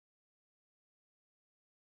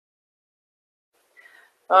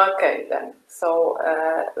Okay then. So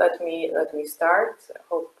let me start.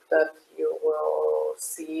 Hope that you will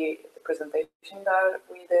see the presentation that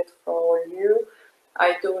we did for you.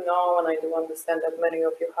 I do know and I do understand that many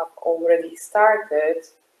of you have already started,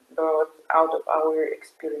 but out of our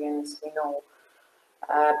experience, we know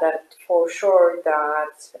that for sure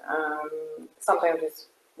that sometimes it's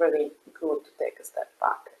really good to take a step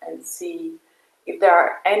back and see if there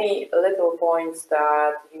are any little points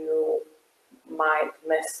that you might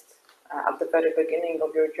missed at the very beginning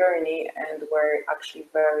of your journey and were actually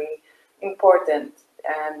very important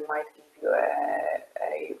and might give you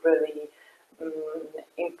a really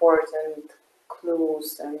important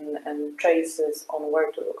clues and traces on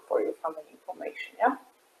where to look for your family information. Yeah.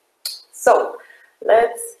 So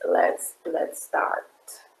let's start.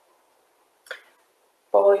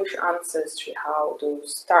 Polish ancestry. How to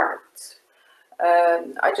start?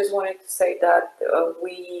 I just wanted to say that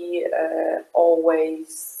we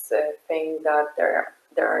always think that there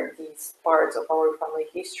are these parts of our family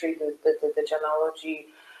history, the genealogy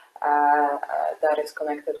that is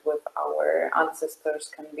connected with our ancestors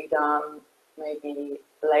can be done maybe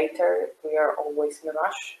later. We are always in a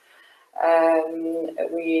rush.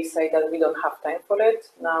 We say that we don't have time for it.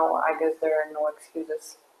 Now, I guess there are no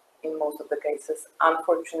excuses in most of the cases,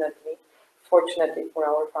 unfortunately, fortunately for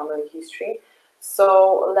our family history.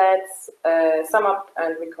 So let's sum up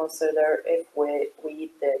and reconsider if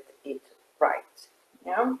we did it right.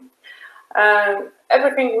 Yeah.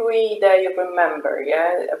 Everything we remember,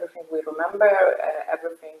 yeah, everything we remember,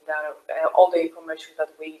 everything that all the information that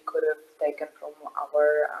we could have taken from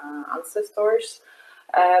our ancestors.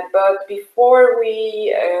 But before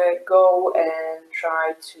we go and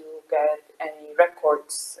try to get any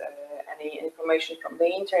records, any information from the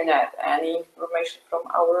internet, any information from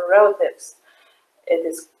our relatives, it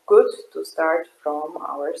is good to start from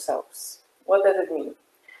ourselves. What does it mean?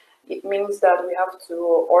 It means that we have to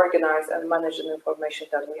organize and manage the information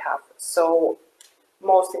that we have. So,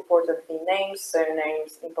 most importantly, names,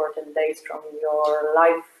 surnames, important dates from your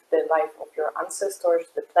life, the life of your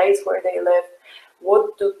ancestors, the place where they lived,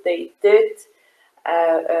 what they did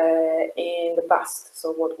in the past.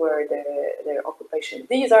 So, what were their occupation?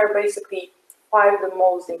 These are basically 5 the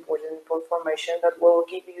most important information that will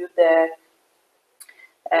give you the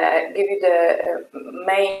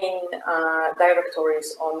main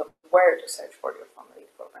directories on where to search for your family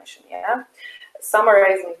information. Yeah,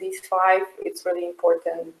 summarizing these 5, it's really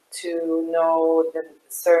important to know the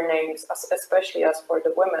surnames, especially as for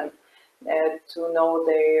the women, to know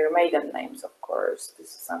their maiden names. Of course, this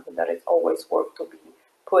is something that is always worth to be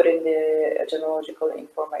put in the genealogical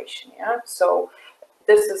information. Yeah, so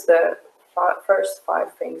this is the first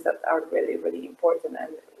 5 things that are really important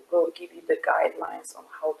and will give you the guidelines on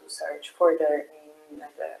how to search further in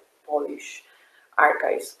the Polish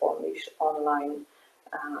archives, Polish online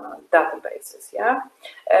databases. Yeah,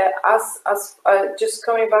 just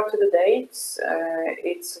coming back to the dates,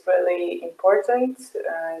 it's really important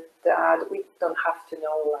that we don't have to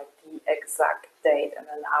know like the exact date and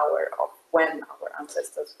an hour of when our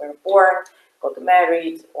ancestors were born, got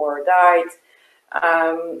married, or died.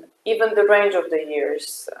 Even the range of the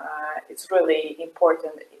years, it's really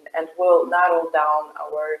important and will narrow down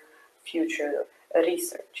our future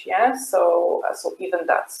research. Yeah, so even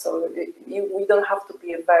that. So we don't have to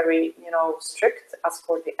be very strict as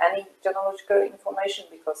for any genealogical information,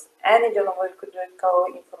 because any genealogical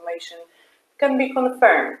information can be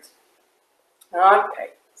confirmed. Okay,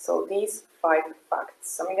 so these 5 facts,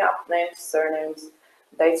 summing up: names, surnames,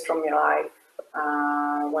 dates from your life,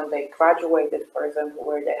 when they graduated, for example,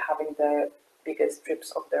 were they having the biggest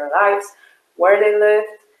trips of their lives, where they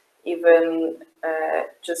lived, even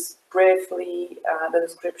just briefly the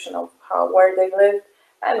description of where they lived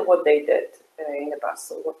and what they did in the past,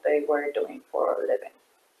 so what they were doing for a living.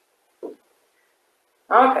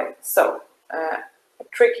 Okay, so a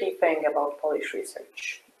tricky thing about Polish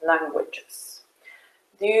research: languages.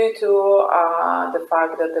 Due to the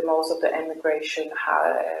fact that the most of the immigration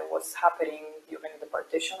was happening during the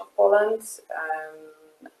partition of Poland,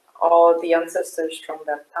 all the ancestors from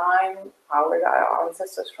that time, our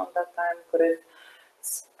ancestors from that time, could have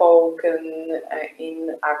spoken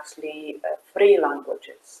in actually 3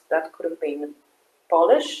 languages. That could have been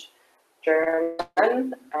Polish,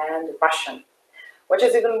 German, and Russian, which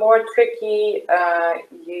is even more tricky.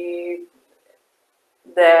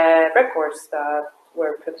 The records that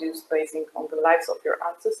were produced based on the lives of your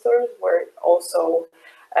ancestors were also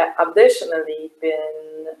additionally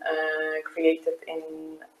been created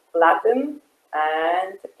in Latin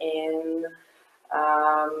and in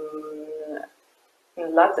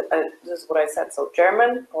Latin. This is what I said. So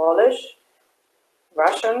German, Polish,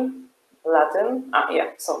 Russian, Latin,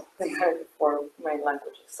 yeah, so these are the four main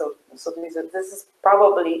languages. So this is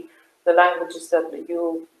probably the languages that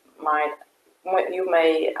you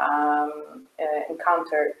may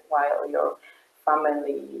encounter while your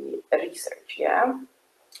family research, yeah.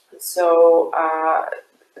 So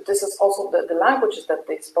this is also the languages that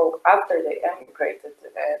they spoke after they emigrated.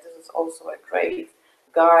 This is also a great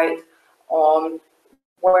guide on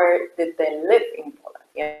where did they live in Poland.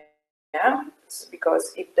 Yeah,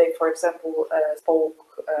 because if they, for example,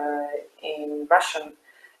 spoke in Russian,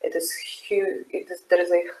 it is huge. There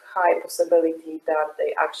is a high possibility that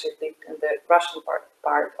they actually lived in the Russian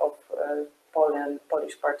part of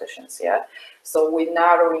Polish partitions. Yeah, so we're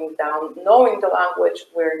narrowing down, knowing the language,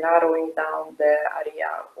 we're narrowing down the area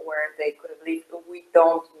where they could have lived. We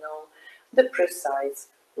don't know the precise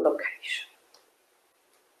location.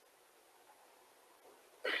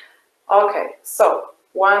 Okay, so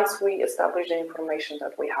once we establish the information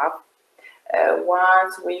that we have,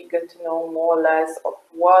 once we get to know more or less of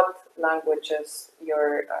what languages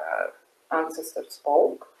your ancestors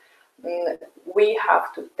spoke, we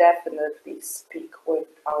have to definitely speak with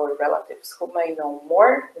our relatives who may know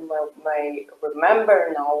more, who may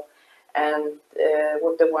remember now, and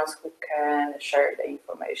with the ones who can share the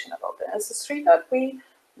information about the ancestry that we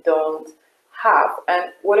don't have.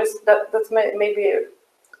 And what is that? That's maybe a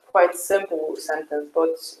quite simple sentence,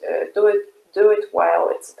 but do it while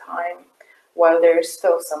it's time, while there is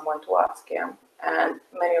still someone to ask. Yeah, and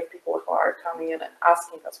many of people who are coming in and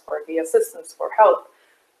asking us for the assistance, for help.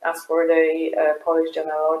 As for the Polish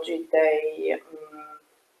genealogy, they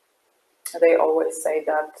always say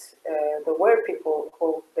that there were people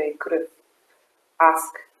who they could have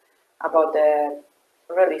asked about the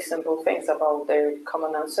really simple things about their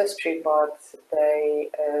common ancestry, but they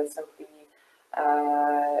simply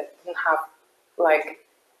didn't have, like,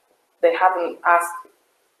 they haven't asked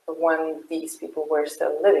when these people were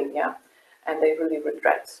still living, yeah, and they really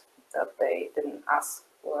regret that they didn't ask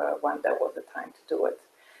when there was the time to do it.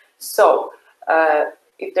 So,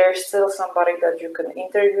 if there's still somebody that you can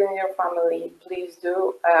interview in your family, please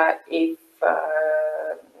do. If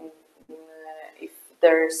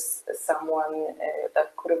there's someone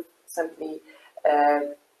that could have simply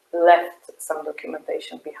left some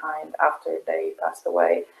documentation behind after they passed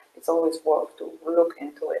away, it's always worth to look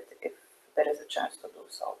into it if there is a chance to do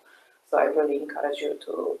so. So I really encourage you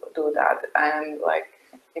to do that. And like,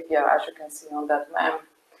 if you, as you can see on that map,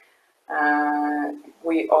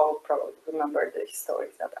 we all probably remember the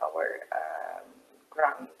stories that our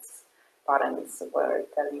grandparents were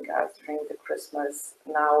telling us during the Christmas.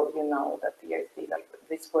 Now you know that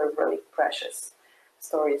these were really precious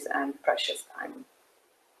stories and precious time.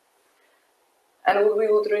 And we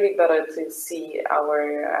would really better to see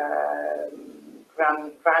our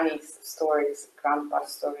granny's stories,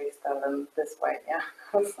 grandpa's stories, tell them this way. Yeah,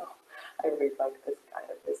 so I really like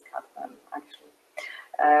this Catman actually.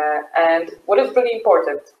 And what is really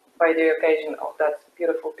important by the occasion of that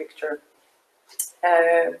beautiful picture,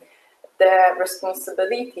 the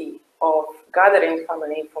responsibility of gathering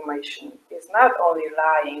family information is not only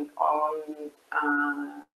lying on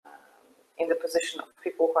in the position of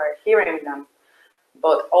people who are hearing them,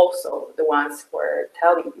 but also the ones who are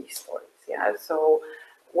telling these stories. Yeah. So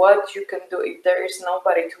what you can do if there is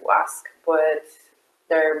nobody to ask, but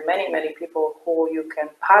there are many people who you can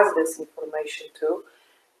pass this information to,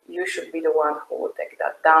 you should be the one who will take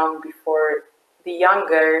that down before the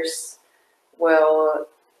youngers will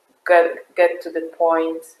get to the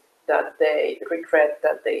point that they regret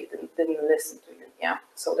that they didn't listen to you. Yeah.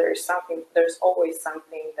 So there's always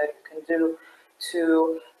something that you can do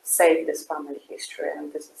to save this family history,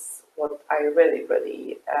 and this is what I really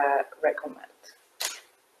recommend.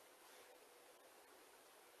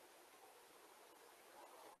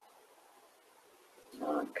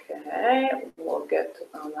 Okay, we'll get to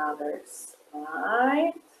another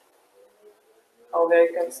slide. Although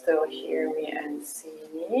you can still hear me and see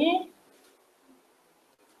me.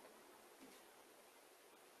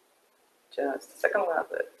 Just a second, we have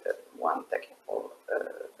one technical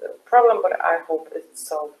problem, but I hope it's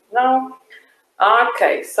solved now.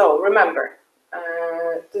 Okay, so remember,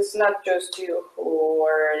 this is not just you who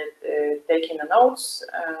are taking the notes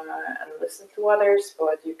and listen to others,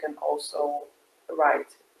 but you can also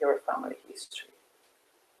write your family history.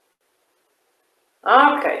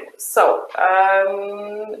 Okay, so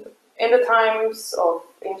in the times of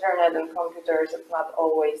internet and computers, it's not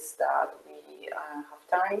always that we have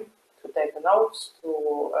time to take the notes,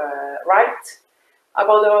 to write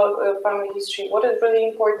about the family history. What is really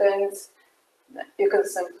important, you can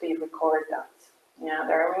simply record that. Yeah,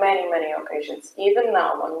 there are many, many occasions. Even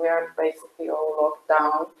now, when we are basically all locked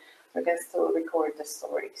down, we can still record the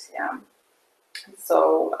stories. Yeah.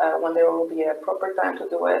 So when there will be a proper time to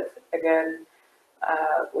do it, again,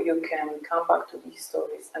 you can come back to these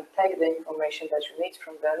stories and take the information that you need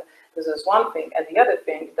from them. This is one thing, and the other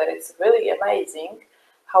thing that it's really amazing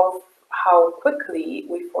how quickly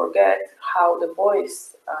we forget how the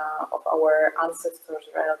voice of our ancestors'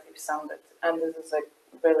 relatives sounded, and this is a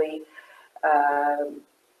really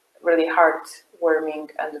really heartwarming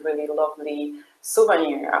and really lovely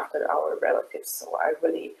souvenir after our relatives. So I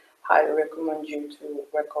really highly recommend you to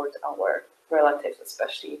record our relatives,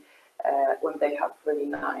 especially when they have really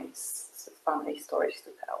nice family stories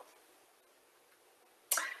to tell.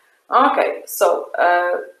 Okay, so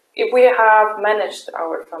if we have managed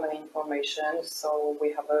our family information, so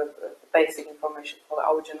we have a basic information for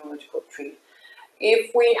our genealogical tree.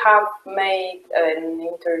 If we have made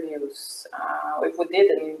interviews, if we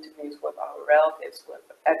did an interviews with our relatives, with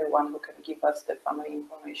everyone who can give us the family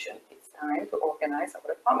information, it's time to organize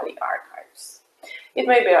our family archives. It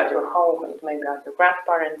may be at your home, it may be at your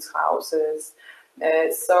grandparents' houses.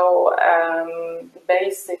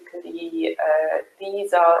 Basically,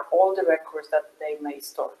 these are all the records that they may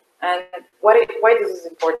store. And why this is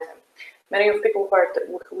important? Many of people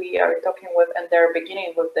who we are talking with, and they're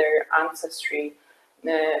beginning with their ancestry,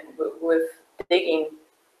 with digging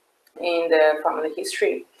in the family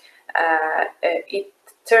history. It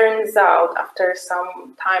turns out after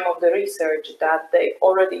some time of the research that they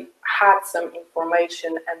already had some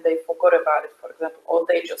information and they forgot about it, for example, or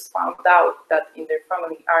they just found out that in their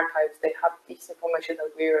family archives they have this information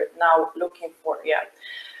that we're now looking for. Yeah.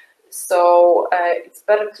 So it's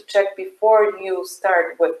better to check before you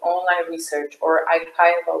start with online research or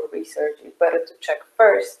archival research. It's better to check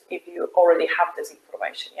first if you already have this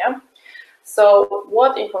information. Yeah. So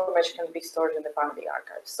what information can be stored in the family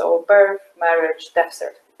archive? So birth, marriage, death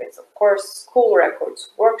certificates, of course, school records,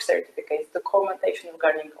 work certificates, documentation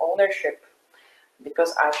regarding ownership,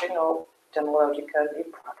 because as you know, genealogy can be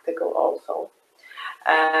practical also.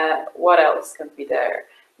 What else can be there?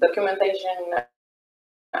 Documentation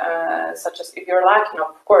such as, if you're lucky,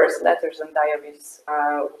 of course, letters and diaries,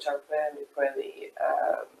 which are really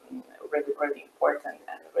important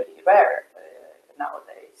and really rare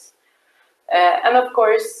nowadays. And of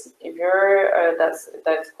course, if you're that's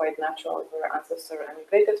quite natural. If your ancestor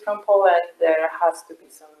emigrated from Poland, there has to be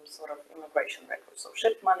some sort of immigration record. So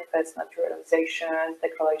ship manifest, naturalization,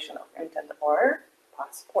 declaration of intent, or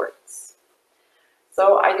passports.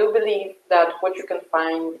 So I do believe that what you can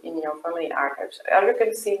find in your family archives, as you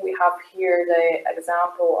can see, we have here the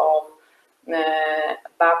example of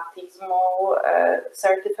baptismal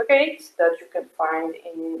certificates that you can find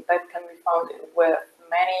that can be found with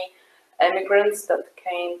many immigrants that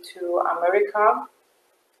came to America.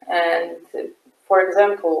 And for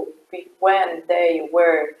example, when they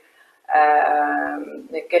were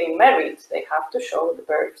getting married, they have to show the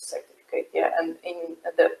birth certificate. Yeah, and in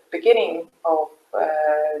the beginning of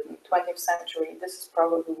 20th century, this is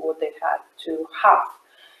probably what they had to have,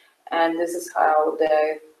 and this is how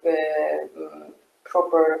the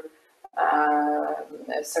proper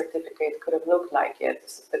certificate could have looked like. Yeah,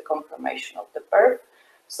 this is the confirmation of the birth.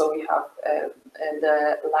 So we have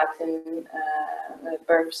the Latin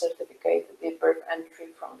birth certificate, the birth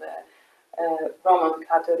entry from the Roman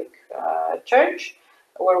Catholic Church,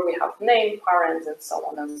 where we have name, parents, and so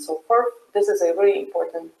on and so forth. This is a really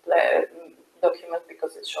important document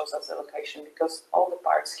because it shows us the location, because all the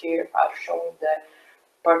parts here are showing the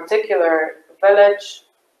particular village,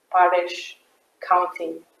 parish,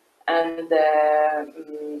 county, and the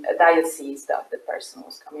diocese that the person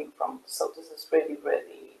was coming from. So this is really,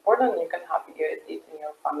 really important. You can have it in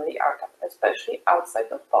your family archive, especially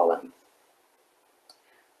outside of Poland.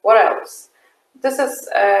 What else? This is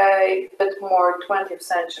a bit more 20th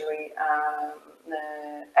century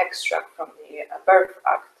extract from the Birth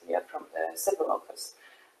Act, yeah, from the Civil Office,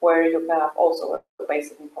 where you have also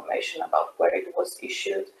basic information about where it was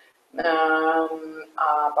issued,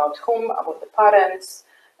 about whom, about the parents,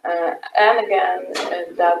 and again,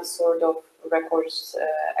 that sort of records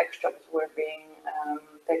extracts were being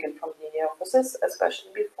taken from the offices,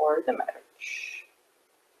 especially before the marriage.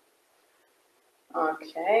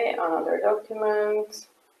 Okay, another document.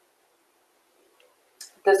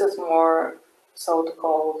 This is more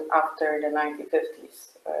so-called after the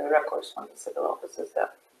 1950s records from the civil offices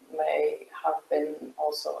that may have been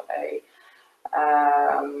also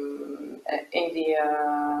in the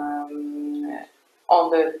on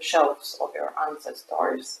the shelves of your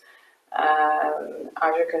ancestors.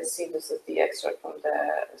 As you can see, this is the extract from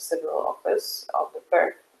the civil office of the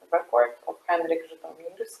birth record of Henryk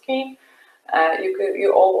Żytomierski.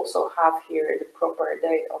 You also have here the proper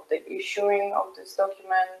date of the issuing of this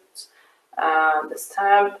document, the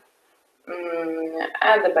stamp,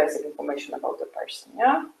 and the basic information about the person.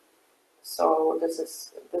 Yeah. So this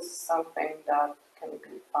is something that can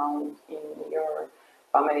be found in your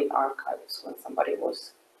family archives when somebody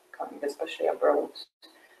was coming, especially abroad,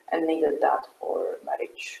 and needed that for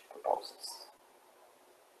marriage proposals.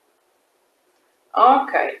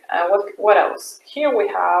 Okay, what else? Here we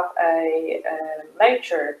have a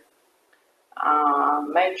major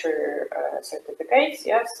certificates.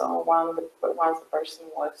 Yes, so once the person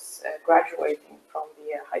was graduating from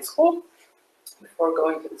the high school, before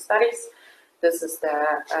going to the studies, this is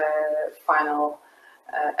the final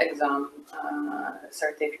exam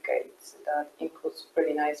certificate that includes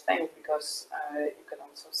pretty nice things, because you can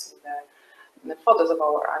also see the photos of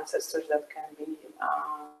our ancestors that can be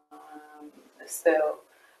still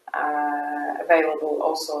available.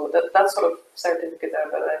 Also, that sort of certificates are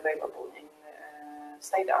available in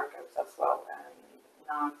state archives as well, and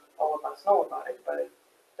not all of us know about it, but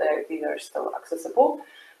these are still accessible.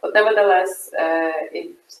 But nevertheless,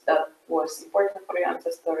 if that was important for your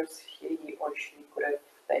ancestors, he or she could have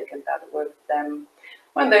taken that with them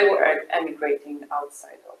when they were emigrating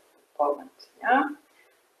outside of Poland. Yeah.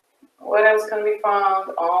 What else can be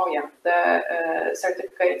found? Oh yeah, the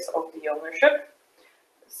certificates of the ownership.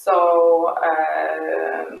 So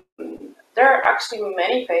there are actually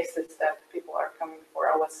many cases that people are coming for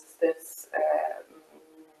our assistance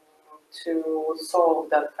to solve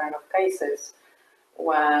that kind of cases.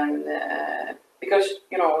 When because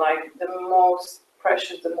like the most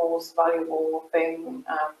precious, the most valuable thing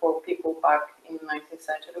for people back in the 19th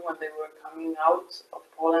century, when they were coming out of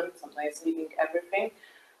Poland, sometimes leaving everything,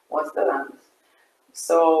 was the land.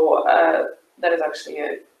 So that is actually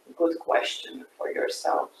a good question for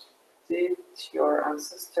yourself. Did your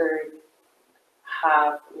ancestor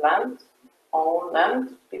have land, own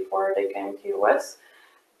land, before they came to US?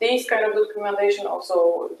 This kind of documentation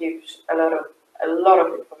also gives a lot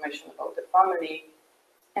of information about the family,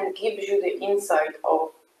 and gives you the insight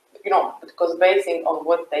of, because basing on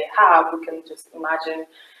what they have, we can just imagine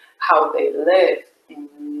how they lived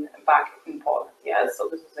back in Poland. Yeah, so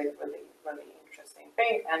this is a really, really interesting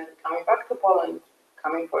thing. And coming back to Poland,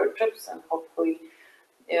 coming for trips, and hopefully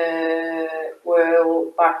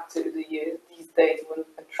we'll back to these days when we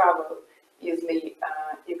can travel easily.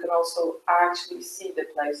 You can also actually see the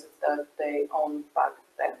places that they owned back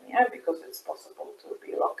then, yeah, because it's possible to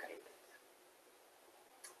relocate.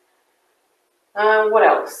 What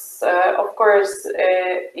else? Of course,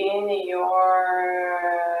 in your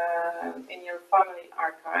family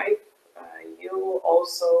archive, you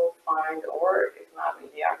also find, or if not in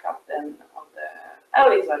the archive, then on the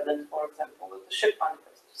Ellie's Island, for example, the ship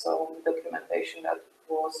manifest. So the documentation that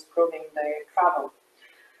was proving their travel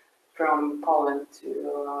from Poland to,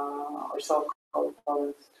 or so-called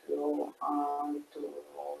Poland to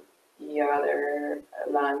the other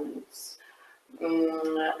lands.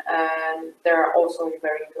 And there are also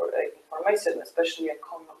very information, especially a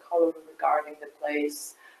column regarding the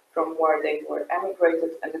place from where they were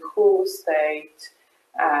emigrated and who stayed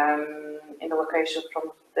in the location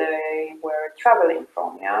from they were traveling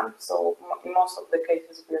from. Yeah, so in most of the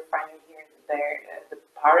cases we are finding here the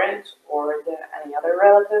parent or any other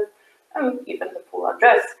relative, and even the full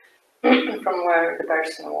address from where the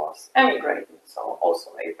person was emigrating. So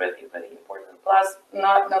also a really, really important. Plus,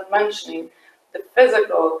 not mentioning the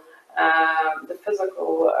physical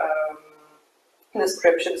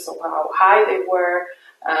description, so how high they were,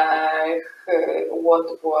 what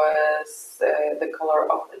was the color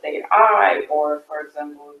of their eye, or for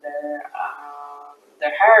example their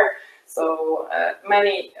hair. So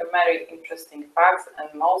many very interesting facts,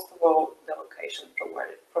 and most of all the location from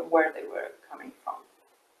where they were coming from.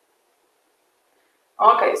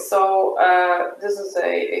 Okay, so this is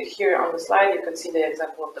here on the slide you can see the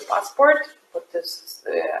example of the passport, but this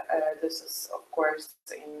is of course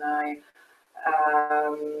in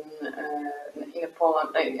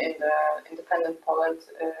Poland, in the independent Poland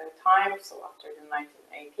time, so after the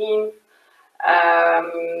 1918,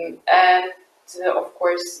 and of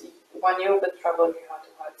course when you were traveling you had to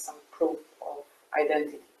have some proof of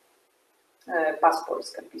identity. Passports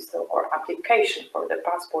can be still, or application for the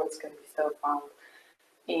passports can be still found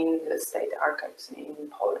in the state archives in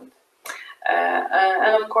Poland.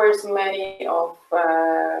 And of course many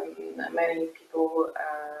people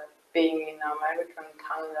being in America,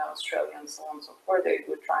 Canada, Australia, and so on and so forth, they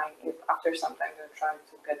were trying, after some time, they were trying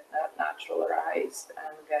to get that naturalized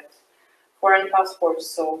and get foreign passports.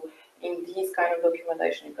 So in these kind of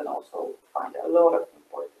documentation, you can also find a lot of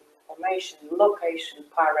important information, location,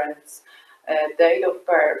 parents, date of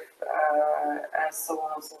birth, and so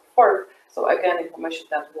on and so forth. So again, information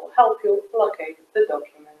that will help you locate the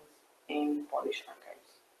document in Polish archives.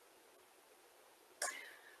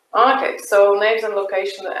 Okay, so names and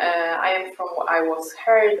location. I am from what I was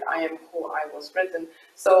heard. I am who I was written.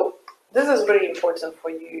 So this is really important for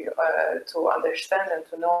you to understand and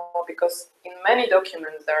to know, because in many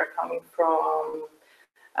documents that are coming from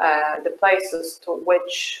the places to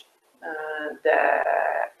which the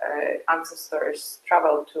ancestors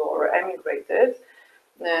traveled to or emigrated,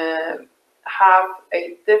 have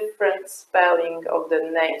a different spelling of the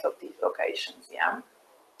names of these locations. Yeah.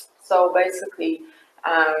 So basically,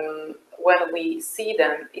 when we see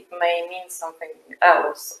them, it may mean something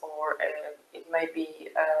else, or it may be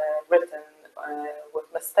written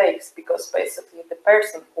with mistakes, because basically the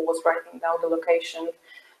person who was writing down the location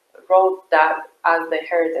wrote that as they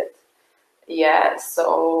heard it. Yeah,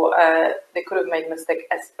 so they could have made mistake,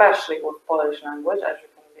 especially with Polish language, as you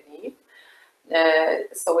can believe.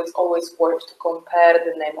 So it's always worth to compare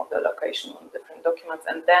the name of the location on different documents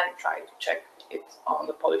and then try to check it on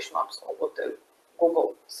the Polish maps or with the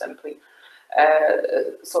Google simply.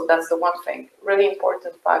 So that's the one thing. Really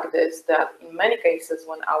important fact is that in many cases,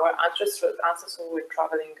 when our ancestors were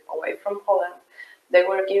traveling away from Poland, they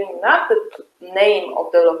were giving not the name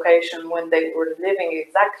of the location when they were living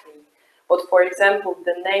exactly, but for example,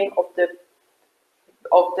 the name of the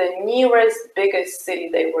nearest biggest city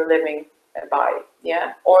they were living by,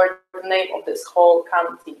 yeah, or the name of this whole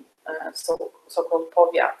county, so-called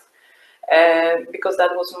powiat, because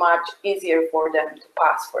that was much easier for them to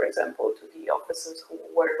pass, for example, to the officers who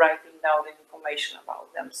were writing down the information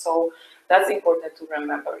about them. So that's important to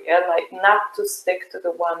remember, yeah, like not to stick to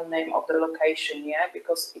the one name of the location, yeah,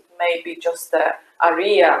 because it may be just the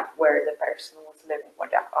area where the person was living, where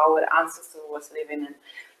our ancestor was living in.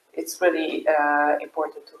 It's really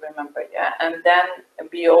important to remember, yeah, and then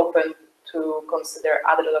be open to consider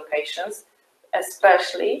other locations,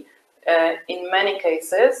 especially in many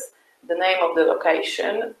cases, the name of the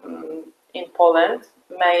location in Poland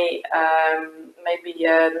may be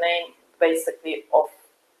a name basically of,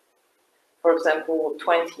 for example,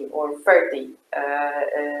 20 or 30,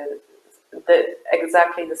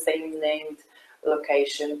 exactly the same named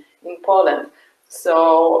location in Poland.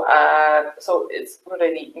 So, so it's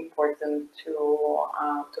really important to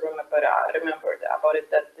remember about it,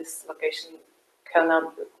 that this location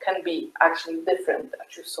can be actually different,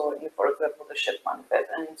 as you saw in, for example, the ship manifest,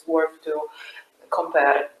 and it's worth to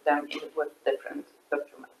compare them with different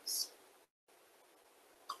documents.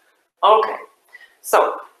 Okay,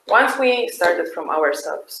 so once we started from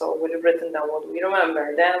ourselves, so we've written down what we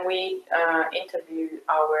remember, then we interviewed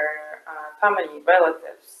our family,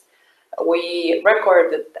 relatives. We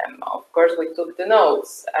recorded them. Of course, we took the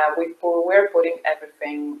notes. We're putting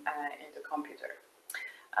everything in the computer.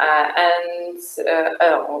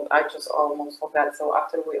 Oh, I just almost forgot. So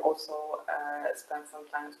after we also spent some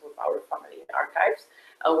time with our family archives,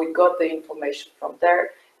 and we got the information from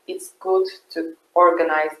there. It's good to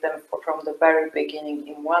organize them from the very beginning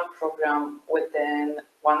in one program within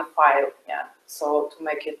one file. Yeah. So to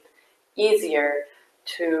make it easier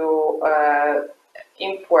to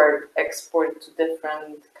import, export to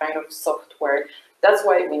different kind of software. That's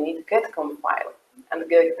why we need getcom file. And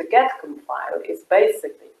the getcom file is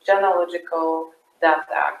basically genealogical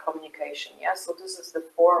data communication. Yeah, so this is the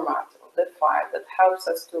format of the file that helps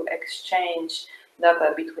us to exchange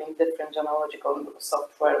data between different genealogical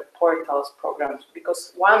software portals, programs.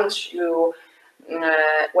 Because once you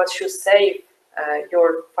save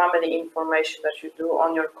your family information that you do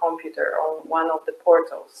on your computer on one of the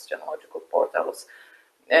portals, genealogical portals,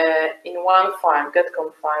 in one file,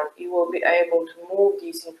 getcom file, you will be able to move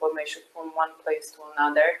this information from one place to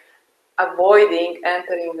another, avoiding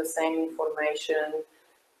entering the same information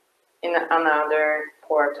in another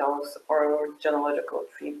portals or genealogical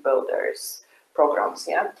tree builders programs.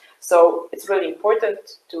 Yeah, so it's really important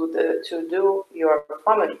to do your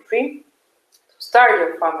family tree, to start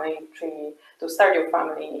your family tree, to start your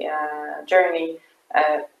family journey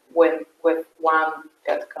with one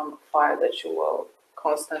getcom file that you will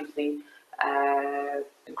constantly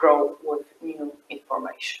grow with new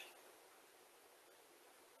information.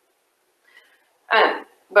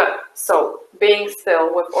 But so being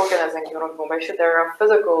still with organizing your information, there are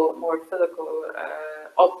more physical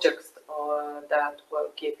objects that will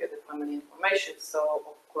give you the family information. So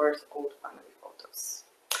of course, old family photos.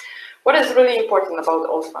 What is really important about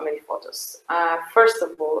old family photos? First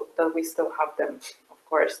of all, that we still have them, of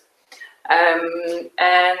course.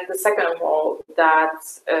 And the second of all, that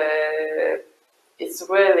it's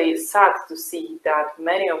really sad to see that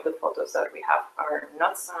many of the photos that we have are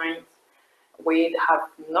not signed. We have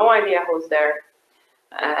no idea who's there.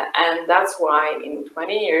 And that's why in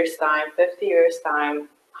 20 years time, 50 years time,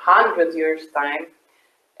 100 years time,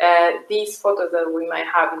 these photos that we might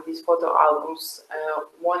have in these photo albums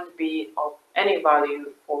won't be of any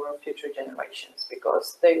value for future generations,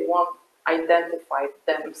 because they won't identify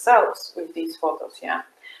themselves with these photos, yeah,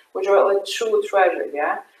 which are a true treasure,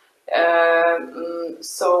 yeah.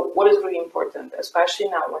 So what is really important, especially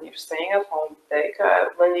now when you're staying at home, take a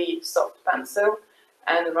really soft pencil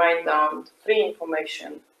and write down 3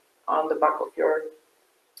 information on the back of your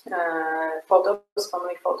photos,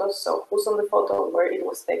 family photos. So who's on the photo, where it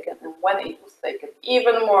was taken, and when it was taken,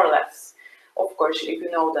 even more or less. Of course, if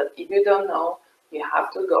you know that. If you don't know, you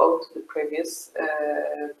have to go to the previous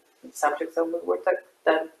subjects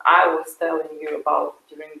that I was telling you about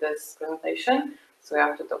during this presentation. So you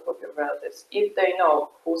have to talk with your relatives if they know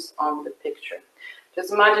who's on the picture.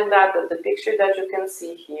 Just imagine that the picture that you can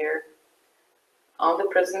see here on the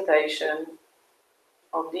presentation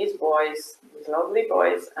of these boys, these lovely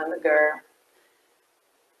boys and the girl,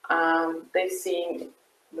 they seem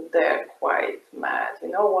that they're quite mad. You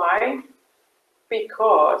know why?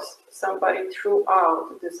 Because somebody threw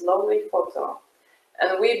out this lovely photo,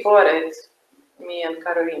 and we bought it, me and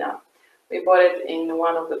Karolina, we bought it in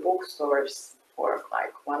one of the bookstores for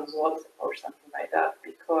like 1 zloty or something like that,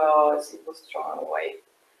 because it was thrown away.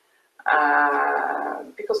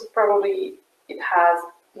 Because probably it has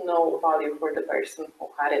no value for the person who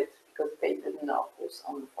had it, because they didn't know who's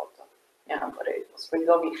on the photo. Yeah, but it was really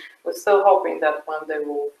lovely. We're still hoping that one day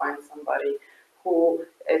we'll find somebody who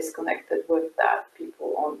is connected with that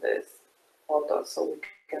people on this photo, so we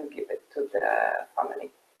can give it to the family.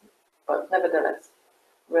 But nevertheless,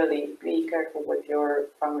 really be careful with your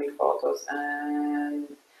family photos and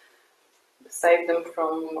save them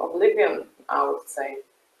from oblivion, I would say.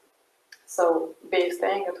 So be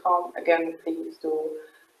staying at home, again, please do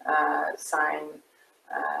sign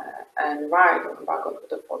and write on the back of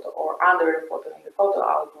the photo or under the photo in the photo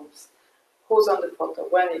albums who's on the photo,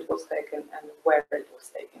 when it was taken, and where it was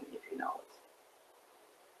taken, if you know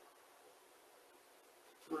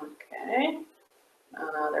it. Okay,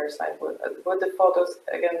 another slide with the photos.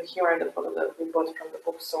 Again, here are the photos that we bought from the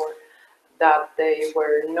bookstore, that they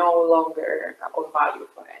were no longer of value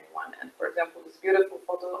for anyone. And for example, this beautiful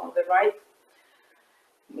photo on the right,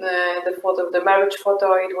 the photo, the marriage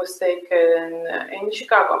photo, it was taken in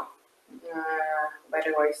Chicago, by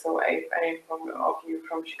the way. So if any of you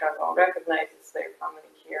from Chicago recognizes their family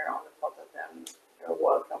here on the photo, then you're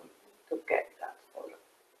welcome to get that photo.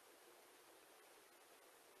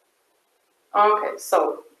 Okay,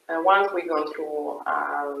 so once we've gone through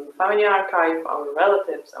our family archive, our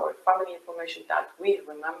relatives, our family information that we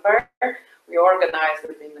remember, we organized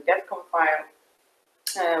it in the GetCom file.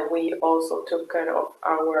 We also took care of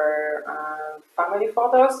our family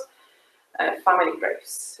photos, family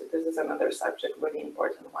graves. This is another subject, really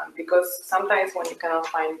important one, because sometimes when you cannot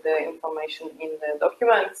find the information in the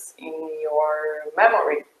documents, in your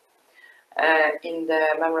memory, in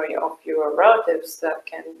the memory of your relatives, that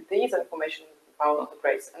these information found on the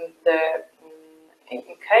graves. And in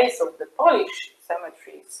case of the Polish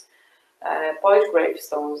cemeteries, Polish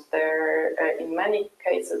gravestones, in many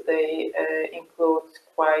cases they include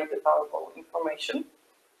quite valuable information.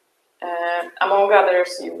 Among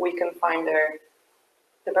others, we can find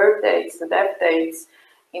the birth dates, the death dates.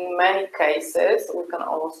 In many cases, we can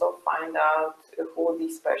also find out who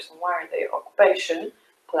this person were, their occupation,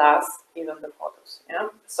 plus even the photos. Yeah.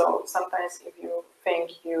 So sometimes, if you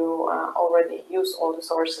think you already use all the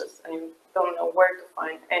sources and you don't know where to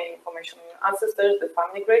find any information on your ancestors, the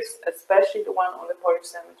family graves, especially the one on the Polish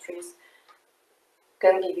cemeteries,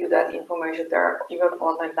 can give you that information. There are even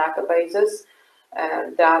online databases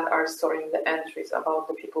that are storing the entries about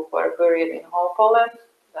the people who are buried in whole Poland.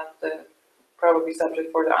 That's probably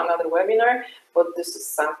subject for another webinar, but this is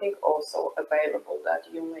something also available that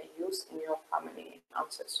you may use in your family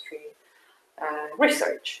ancestry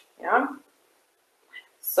research. Yeah.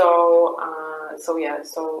 So,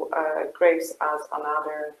 graves as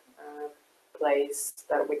another place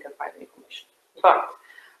that we can find information. But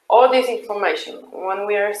all this information, when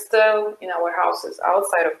we are still in our houses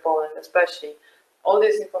outside of Poland, especially, all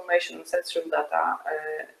this information, ancestral data,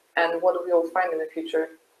 and what we will find in the future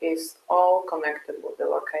is all connected with the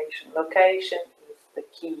location. Location is the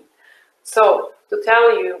key. So, to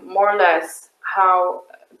tell you more or less how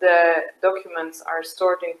the documents are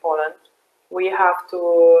stored in Poland, we have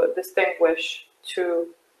to distinguish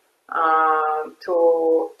two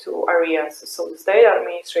areas, so the state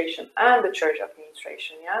administration and the church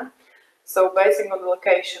administration. Yeah. So based on the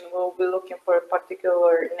location, we'll be looking for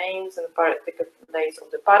particular names and particular names of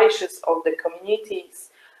the parishes, of the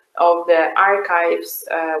communities, of the archives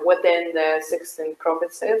within the 16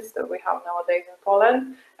 provinces that we have nowadays in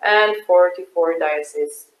Poland, and 44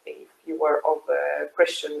 dioceses if you were of a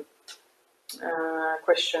Christian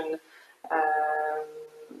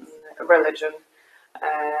religion,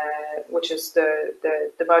 which is the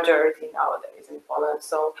majority nowadays in Poland.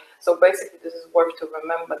 So basically, this is worth to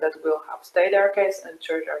remember that we'll have state archives and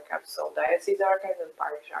church archives, so diocese archives and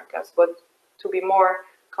parish archives. But to be more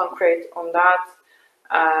concrete on that,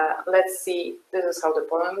 let's see. This is how the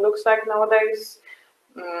Poland looks like nowadays.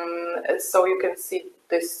 So you can see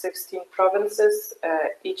these 16 provinces.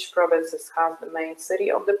 Each province has the main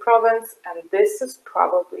city of the province, and this is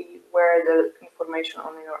probably where the information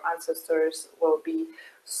on your ancestors will be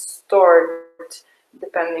stored,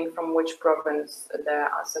 depending from which province the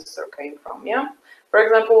ancestor came from. Yeah. For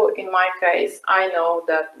example, in my case, I know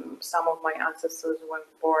that some of my ancestors were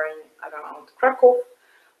born around Krakow.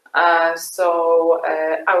 So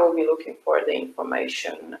I will be looking for the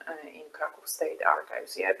information in Krakow State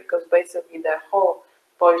Archives, yeah, because basically the whole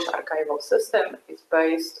Polish archival system is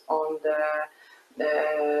based on the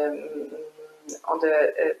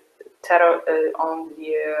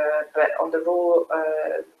rule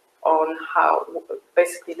on how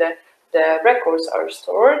basically the records are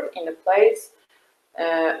stored in a place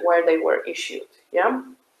where they were issued, yeah.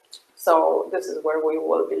 So this is where we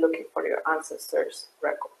will be looking for your ancestors'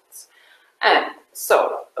 records. And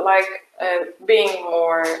so, like being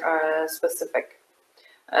more specific,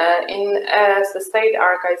 in the state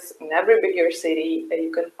archives in every bigger city,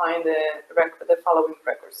 you can find the following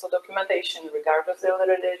records. So documentation regardless of the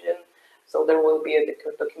religion. So there will be a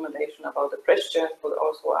documentation about the Christians, but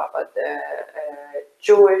also about the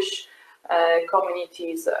Jewish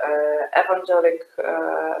communities, evangelic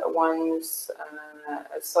ones,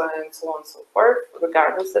 so on and so forth,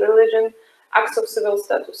 regardless of the religion. Acts of civil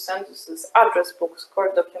status, censuses, address books,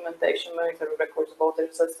 court documentation, military records, voter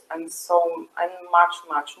lists, and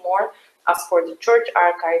much more. As for the church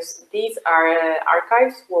archives, these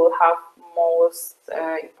archives will have most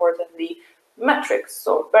importantly metrics,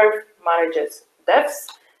 so birth, marriages, deaths,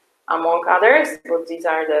 among others, but these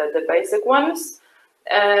are the basic ones.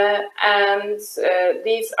 And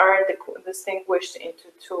these are distinguished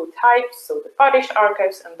into two types, so the parish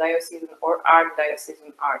archives and diocesan or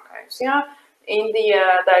archdiocesan archives. Yeah, in the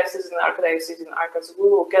diocesan archdiocesan archives, we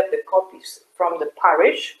will get the copies from the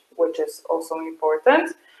parish, which is also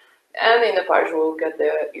important, and in the parish we will get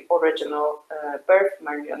the original birth,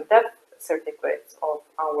 marriage, and death certificates of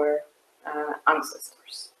our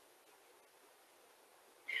ancestors.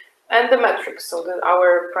 And the metrics, so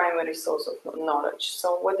our primary source of knowledge.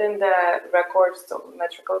 So within the records, so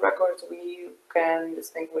metrical records, we can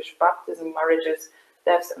distinguish baptism, marriages,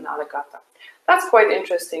 deaths, and allegata. That's quite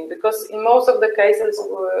interesting because in most of the cases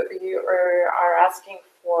you are asking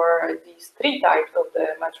for these three types of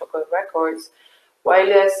the metrical records, while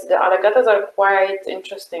yes, the allegatas are quite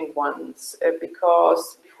interesting ones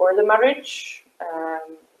because before the marriage,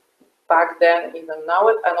 back then, even now,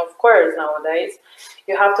 and of course nowadays,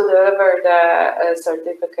 you have to deliver the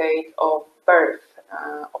certificate of birth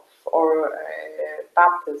or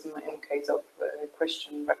baptism in case of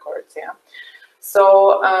Christian records. Yeah.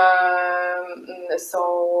 So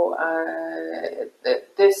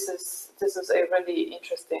this is a really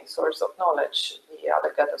interesting source of knowledge. The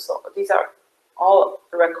allegata. So these are all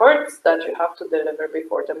records that you have to deliver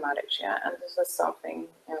before the marriage. Yeah, and this is something.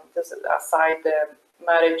 You know, this is aside the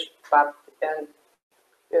marriage and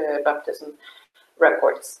baptism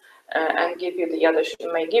records, and give you the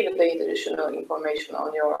additional information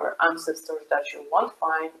on your ancestors that you won't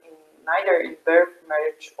find in neither in birth,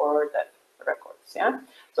 marriage, or death records. Yeah,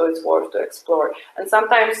 so it's worth to explore. And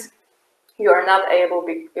sometimes you are not able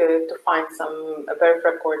to find some birth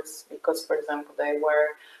records because, for example, they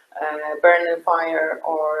were burned in fire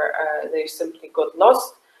or they simply got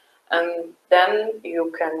lost. And then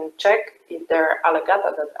you can check if there are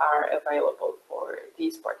allegata that are available for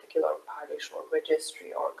these particular parish or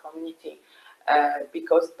registry or community,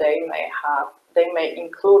 because they may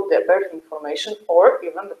include the birth information or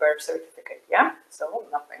even the birth certificate. Yeah, so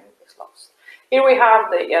nothing is lost. Here we have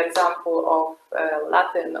the example of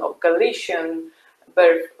Latin of Galician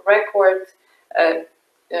birth record,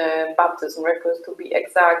 baptism records to be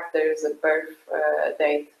exact. There is a birth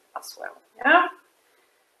date as well. Yeah.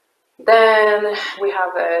 Then we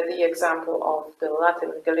have the example of the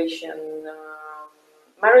Latin Galician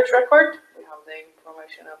marriage record. We have the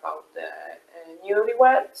information about the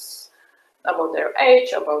newlyweds. about their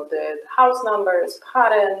age, about the house numbers,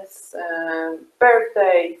 parents, birth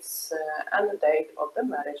dates, and the date of the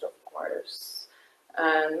marriage, of course,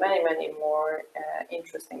 and many more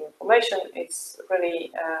interesting information. It's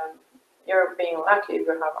really, you're being lucky if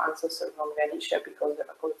you have ancestors from Galicia, because the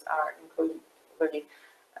records are including really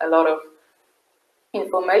a lot of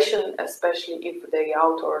information, especially if the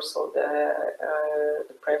authors or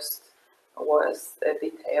the priest was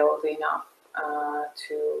detailed enough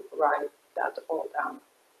to write that all down.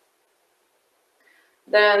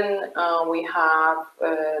 Then we have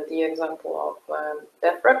the example of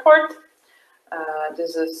death record.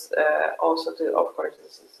 This is also, of course,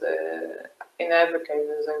 this is in every case,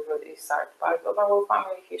 this is a really sad part of our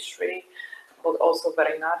family history, but also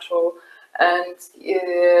very natural. And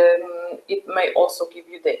it may also give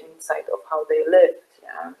you the insight of how they lived,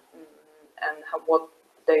 yeah, and what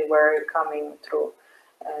they were coming through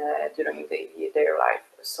during their life.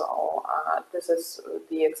 So this is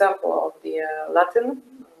the example of the Latin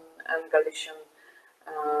and Galician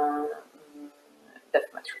death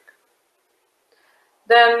metric.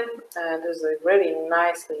 Then there's a really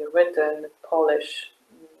nicely written Polish,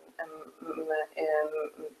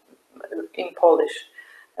 in Polish,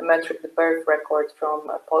 a metric, the birth record from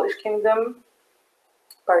a Polish kingdom,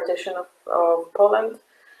 partition of Poland.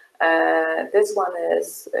 This one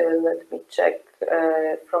is, let me check,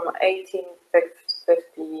 from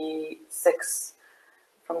 1856,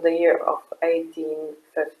 from the year of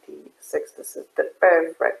 1856. This is the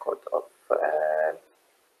birth record of,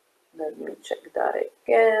 let me check that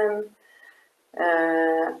again,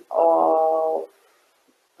 of,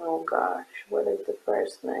 oh gosh, what is the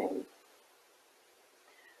first name?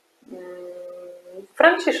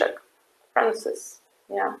 Francis,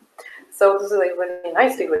 yeah. So this is a really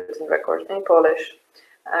nicely written record in Polish.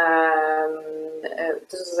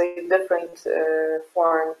 This is a different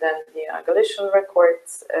form than the Galician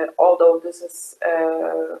records, although this is,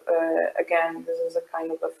 again, this is a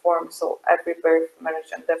kind of a form, so every birth,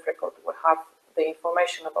 marriage and death record will have the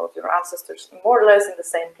information about your ancestors more or less in the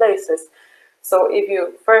same places. So if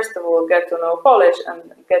you first of all get to know Polish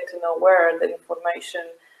and get to know where the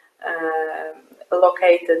information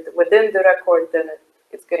located within the record, then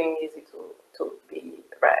it's getting easy to be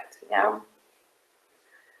read, yeah.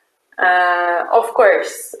 Of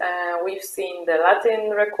course, we've seen the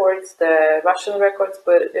Latin records, the Russian records,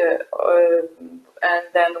 but and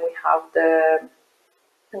then we have the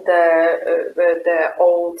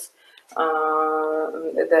old,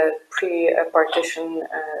 the pre-partition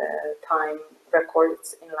time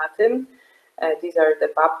records in Latin. These are the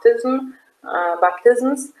baptisms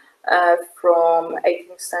from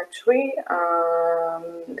 18th century.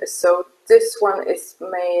 So this one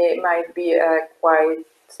might be quite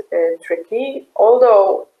tricky,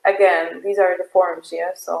 although again these are the forms,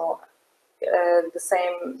 yeah, so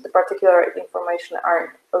the particular information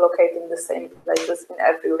are located in the same places in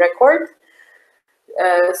every record.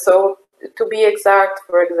 So to be exact,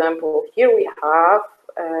 for example, here we have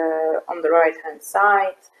on the right hand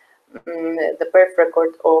side the birth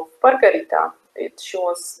record of Margarita. She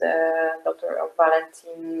was the daughter of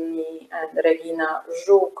Valentini and Regina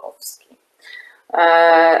Żółkowski.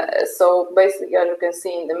 So basically, as you can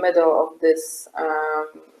see in the middle of this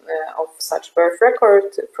of such birth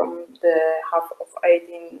record from the half of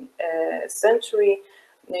 18th century,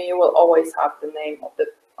 you will always have the name of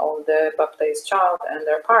the baptized child and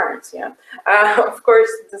their parents. Yeah, of course,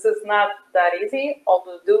 this is not that easy.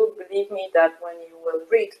 Although, do believe me that when you will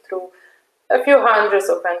read through a few hundreds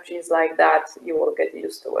of entries like that, you will get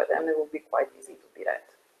used to it, and it will be quite easy to be read.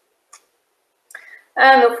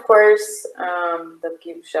 And of course, that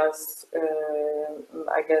gives us,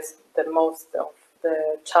 I guess, the most of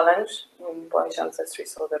the challenge in Polish ancestry,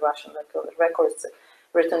 so the Russian records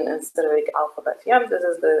written in Cyrillic alphabet. Yeah, this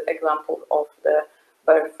is the example of the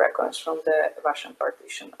birth records from the Russian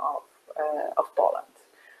partition of Poland.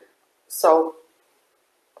 So,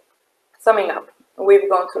 summing up, we've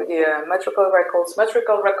gone through the metrical records.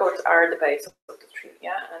 Metrical records are the base of the tree,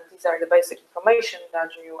 yeah, and these are the basic information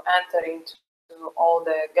that you enter into all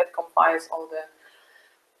the GetCom files, all the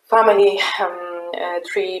family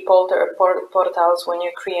tree portals when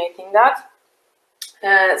you're creating that.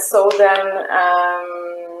 So then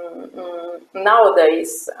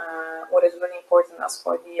nowadays, what is really important as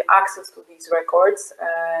for the access to these records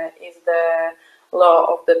is the law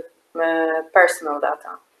of the personal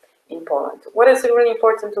data in Poland. What is really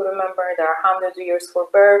important to remember, there are 100 years for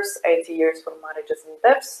births, 80 years for marriages and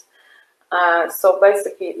deaths. So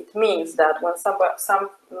basically, it means that when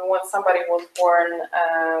somebody was born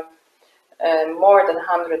more than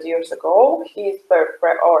 100 years ago, his birth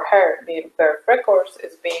or her birth records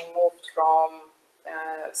is being moved from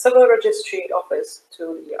civil registry office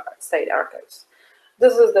to the state archives.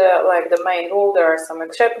 This is the main rule. There are some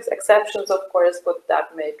exceptions, of course, but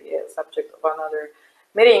that may be a subject of another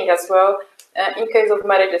meeting as well. In case of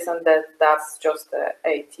marriages and death, that's just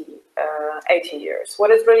 80 years. What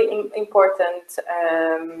is really important,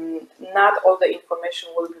 not all the information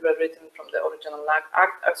will be rewritten from the original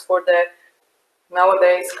act. As for the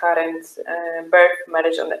nowadays current birth,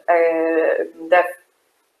 marriage, and death,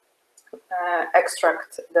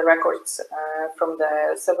 extract the records from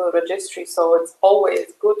the civil registry, so it's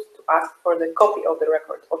always good to ask for the copy of the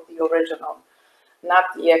record of the original,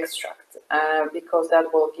 not the extract, because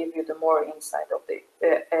that will give you the more insight of the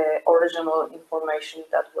original information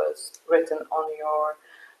that was written on your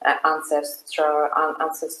ancestor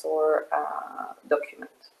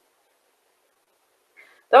document.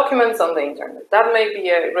 Documents on the internet. That may be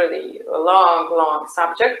a really long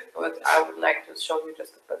subject, but I would like to show you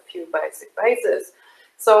just a few basic bases.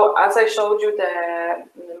 So as I showed you, the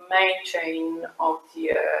main chain of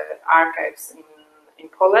the archives in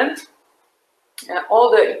Poland, all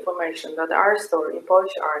the information that are stored in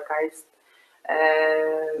Polish archives,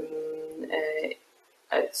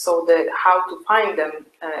 so how to find them,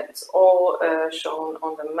 it's all shown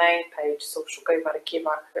on the main page, so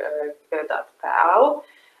szukajwarchiwach.pl.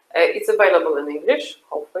 It's available in English,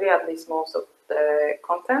 hopefully, at least most of the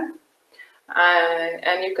content.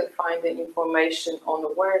 And you can find the information on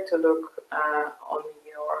where to look on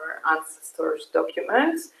your ancestors'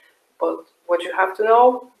 documents. But what you have to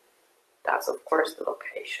know, that's of course the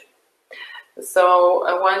location. So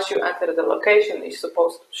once you enter the location, it's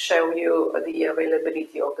supposed to show you the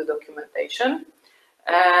availability of the documentation.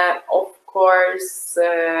 Of course,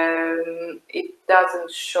 it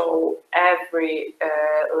doesn't show every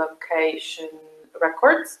location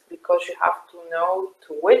records, because you have to know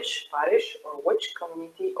to which parish or which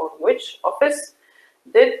community or which office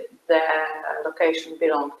did the location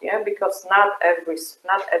belong. Yeah, because not every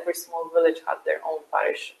small village had their own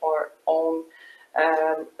parish or own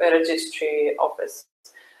registry office.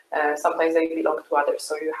 Sometimes they belong to others,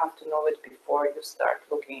 so you have to know it before you start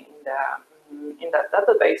looking in that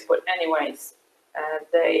database. But anyways,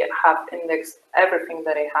 they have indexed everything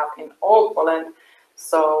that they have in all Poland,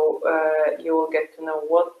 so you will get to know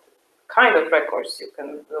what kind of records you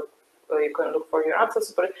can look for your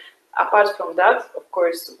ancestors. But apart from that, of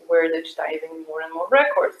course, we're digitizing more and more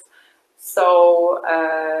records. So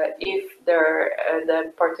if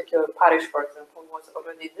the particular parish, for example, was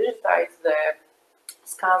already digitized, the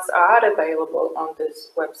scans are available on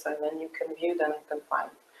this website, and you can view them and can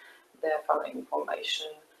find the following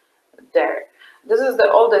information there. This is the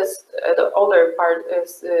oldest, the older part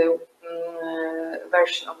is the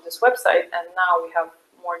version of this website, and now we have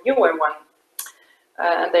more newer one.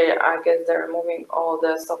 And I guess they're moving all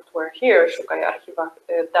the software here,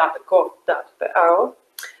 szukajwarchiwach.gov.pl.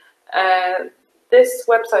 This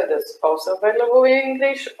website is also available in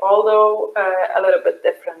English, although a little bit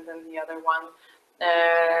different than the other one.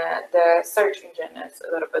 The search engine is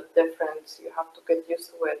a little bit different, you have to get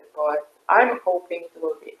used to it, but I'm hoping it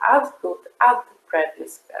will be as good as the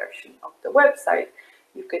previous version of the website.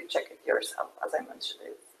 You could check it yourself, as I mentioned,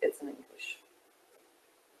 it's in English.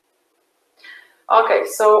 Okay,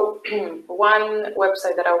 so one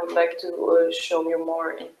website that I would like to show you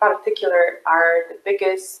more in particular are the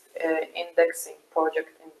biggest indexing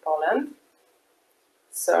project in Poland.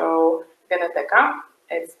 So Geneteka,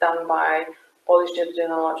 it's done by Polish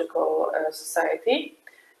Genealogical Society.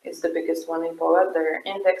 It's the biggest one in Poland. They're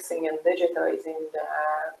indexing and digitizing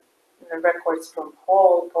the records from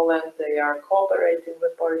whole Poland. They are cooperating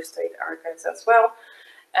with Polish State Archives as well.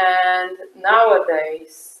 And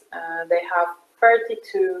nowadays they have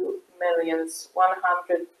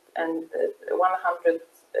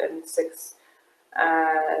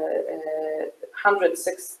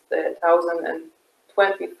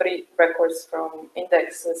records from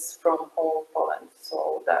indexes from whole Poland.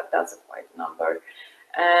 So that's a quite number.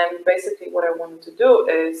 And basically what I wanted to do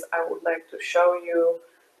is I would like to show you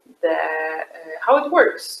how it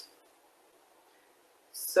works.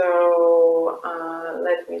 So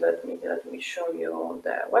let me show you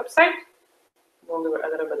the website. We'll do a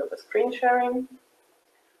little bit of a screen sharing.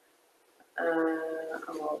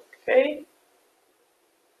 Okay.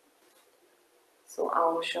 So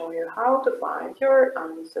I'll show you how to find your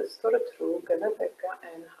ancestor through Geneteka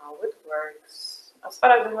and how it works. As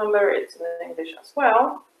far as I remember, it's in English as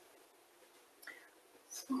well.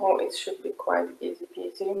 So it should be quite easy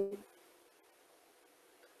peasy.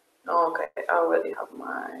 Okay, I already have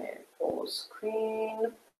my full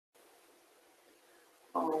screen.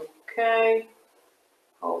 Okay,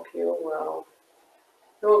 hope you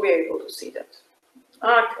will be able to see that.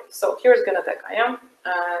 Okay, so here's Genealogy,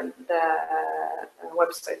 the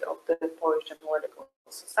website of the Polish Genealogical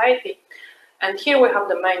Society. And here we have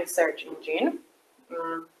the main search engine.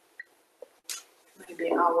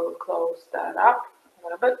 Maybe I will close that up a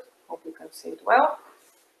little bit. Hope you can see it well.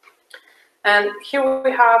 And here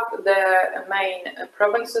we have the main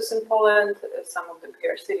provinces in Poland, some of the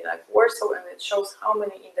bigger cities like Warsaw, and it shows how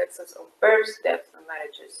many indexes of births, deaths, and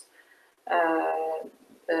marriages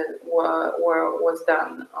was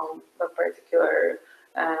done on a particular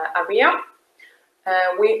area.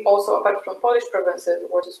 We also, apart from Polish provinces,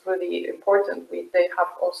 what is really important, they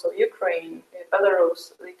have also Ukraine,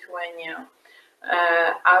 Belarus, Lithuania,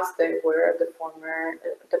 as they were the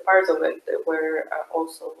parts of it that were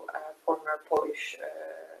also former Polish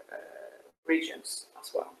regions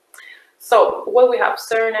as well. So what we have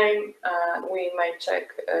surname, we might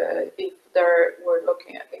check if we're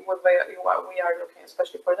looking at what we are looking,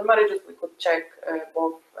 especially for the marriages. We could check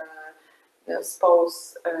both the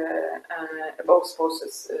spouse, both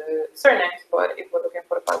spouses' surnames. But if we're looking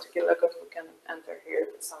for a particular record, we can enter here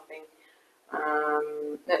something,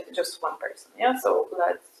 just one person. Yeah. So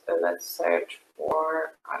let's search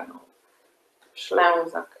for, I don't know,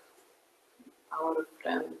 Ślęzak, our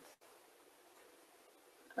friend.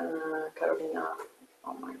 Carolina,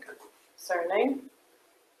 oh my god, surname.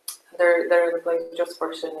 There is a place just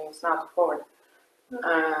for surnames, not for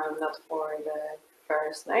the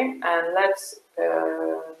first name. And let's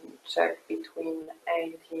check between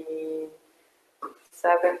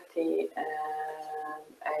 1870 and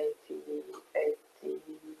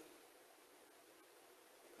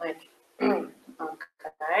 90.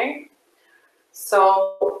 Okay.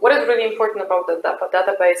 So what is really important about the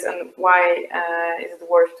database and why is it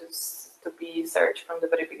worth to be searched from the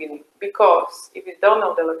very beginning? Because if you don't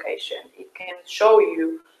know the location, it can show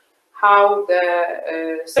you how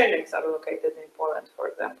the surnames are located in Poland, for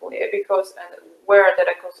example, yeah, because and where are the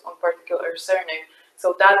records on particular surname.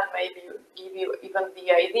 So that maybe give you even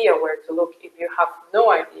the idea where to look if you have no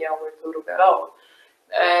idea where to look at all.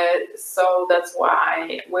 So that's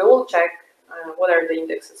why we will check what are the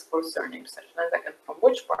indexes for surnames and from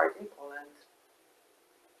which part in Poland.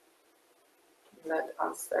 Let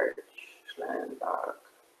us search Ślęzak.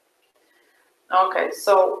 Okay,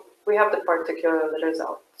 so we have the particular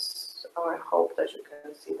results. I hope that you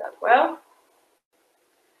can see that well.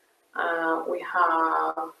 We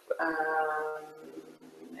have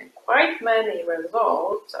quite many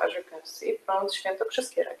results, as you can see, from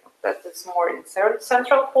Świętokrzyskie region. That is more in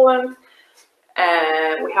central Poland.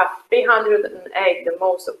 We have 308, the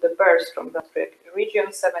most of the births from that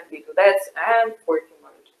region, 72 deaths, and 14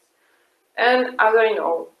 marriages. And as I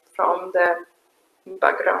know from the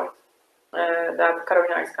background that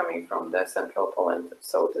Karolina is coming from the central Poland,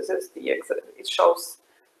 so this is the exact, it shows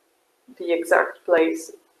the exact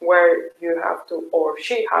place where you have to, or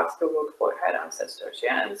she has to look for her ancestors.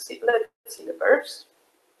 Yeah, and see, let's see the births.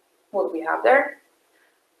 What we have there,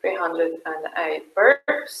 308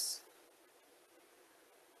 births.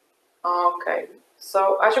 Okay,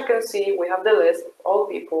 so as you can see, we have the list of all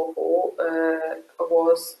people who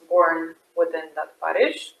was born within that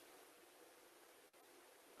parish,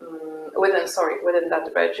 within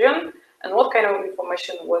that region, and what kind of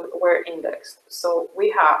information were indexed. So we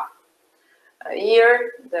have a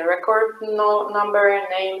year, the record number,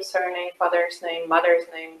 name, surname, father's name, mother's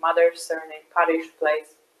surname, parish,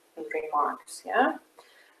 place, and remarks. Yeah.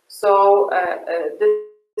 So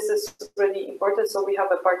this is really important. So we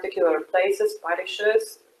have a particular places,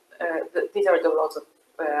 parishes. These are the lots of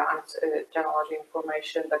genealogy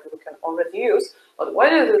information that we can already use. But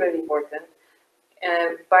what is really important?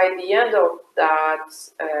 By the end of that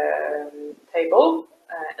table,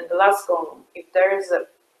 in the last column, if there is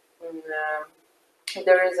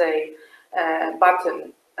a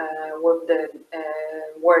button with the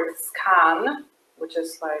word scan, which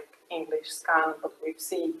is like English scan, but we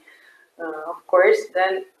see, of course,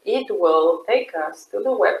 then it will take us to the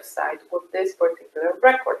website with this particular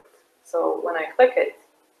record. So when I click it,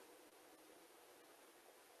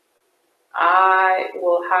 I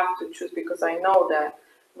will have to choose, because I know the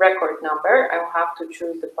record number, I will have to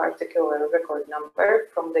choose the particular record number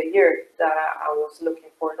from the year that I was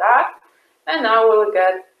looking for that, and I will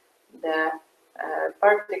get the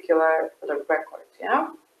particular record,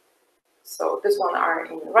 yeah? So this one are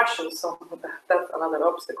in Russian, so that's another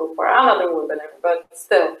obstacle for another webinar, but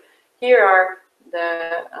still, here are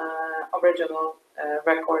the original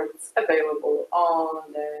records available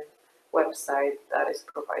on the website that is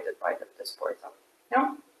provided by this portal.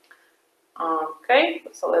 Yeah. Okay,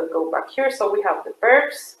 so let's go back here. So we have the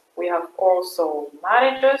births, we have also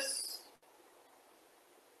marriages.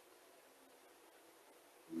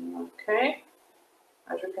 Okay,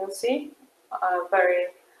 as you can see, very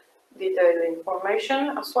detailed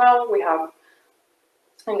information as well. We have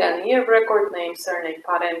again year of record, name, surname,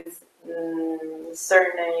 parents,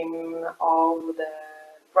 surname of the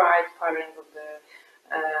bride, parent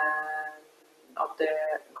of the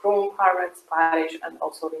groom, parents, parish, and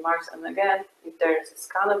also remarks. And again, if there is a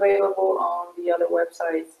scan available on the other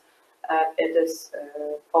websites, it is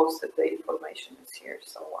posted. The information is here.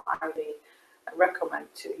 So I highly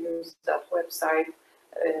recommend to use that website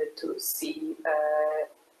to see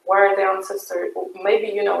where the ancestor, maybe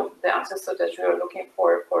you know the ancestor that you are looking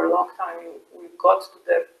for a long time. You got to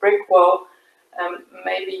the brick wall,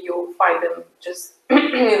 maybe you'll find them just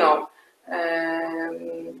you know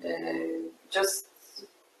just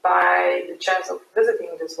by the chance of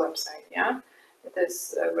visiting this website. Yeah, it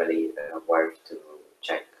is really worth to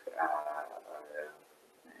check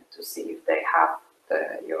to see if they have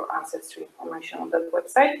your ancestry information on that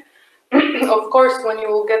website. Of course, when you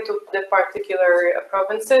will get to the particular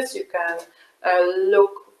provinces, you can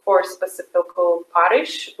look for specific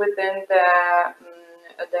parish within the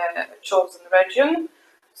chosen region.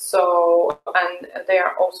 So, and they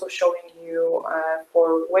are also showing you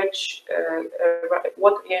for which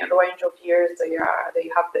what range of years they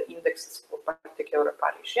have the indexes for particular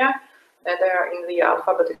parish. Yeah, and they are in the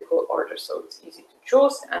alphabetical order, so it's easy to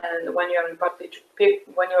choose. And when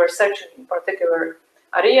you're searching in particular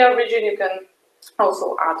area region, you can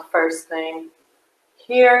also add first name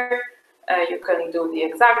here. You can do the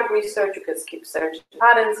exact research. You can skip search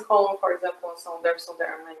parents' home, for example, and so on. So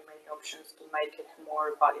there are many options to make it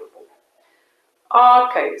more valuable.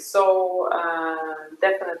 Okay, so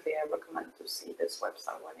definitely I recommend to see this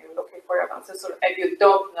website when you're looking for your ancestors. If you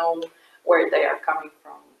don't know where they are coming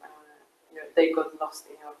from, they got lost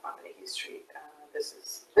in your family history.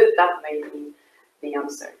 That may be the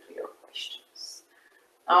answer to your questions.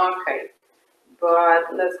 Okay,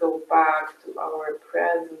 but let's go back to our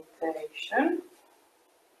presentation.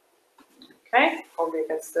 Okay, hope you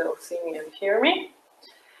can still see me and hear me.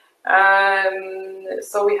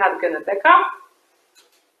 So we had Geneteka.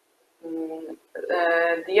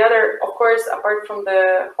 The other, of course, apart from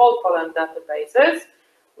the whole Poland databases,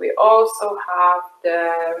 we also have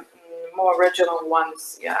the more regional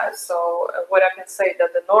ones. Yeah, so what I can say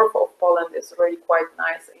that the north of Poland is really quite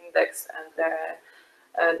nice index, and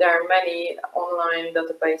there are many online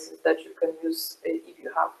databases that you can use if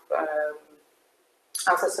you have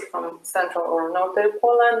ancestors from central or northern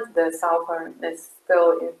Poland. The southern is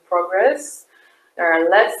still in progress. There are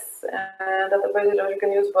less databases that you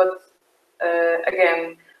can use, but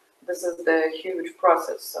again, this is the huge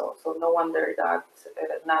process. So no wonder that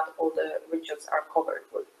not all the regions are covered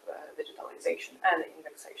with digitalization and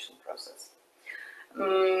indexation process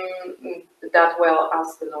that well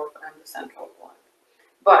as the north and the central one.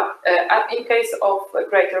 But in case of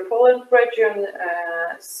Greater Poland region,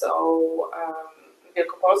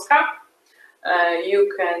 Wielkopolska, you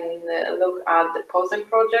can look at the Poznań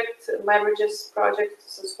project, marriages project.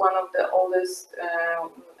 This is one of the oldest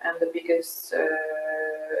and the biggest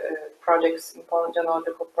projects in Poland,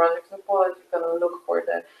 genealogical projects in Poland. You can look for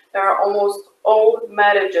there are almost all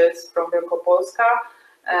marriages from Wielkopolska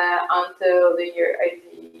until the year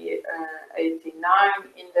 89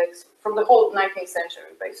 index, from the whole 19th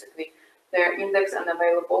century basically. They're indexed and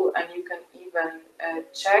available, and you can even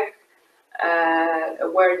check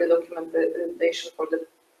where the documentation for the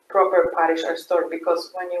proper parish are stored,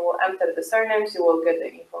 because when you will enter the surnames, you will get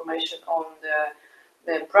the information on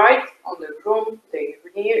the bride, on the groom, the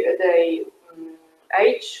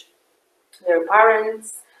age, their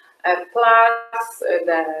parents, plus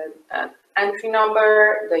the entry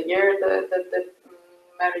number, the year the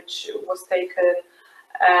marriage was taken,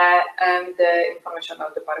 and the information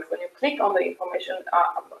about the parish. When you click on the information,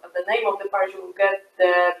 the name of the parish, you will get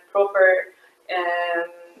the proper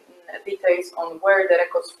details on where the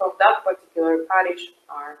records from that particular parish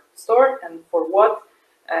are stored and for what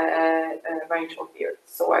range of years.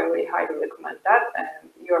 So I really highly recommend that, and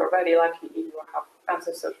you are very lucky if you have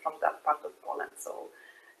ancestors from that part of Poland, so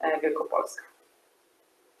Wielkopolska.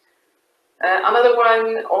 Another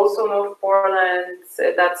one, also North Poland,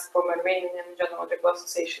 that's Pomeranian Genealogical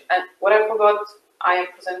Association. And what I forgot, I am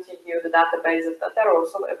presenting you the databases that are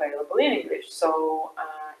also available in English, so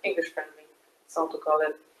English friendly, so to call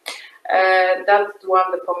it. That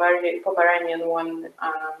one, the Pomeranian one,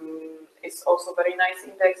 is also very nice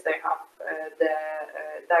index. They have the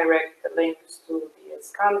direct links to the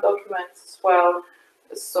scanned documents as well.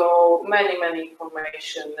 So many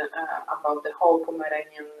information about the whole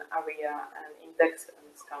Pomeranian area and indexed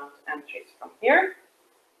and scanned entries from here.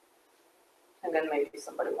 Again, maybe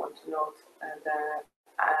somebody wants to note the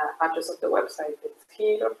address of the website. It's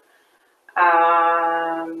here.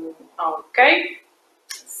 Okay.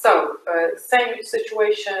 So, same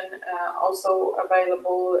situation, also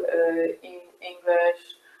available in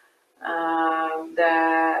English.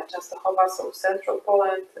 The Częstochowa, so Central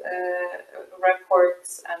Poland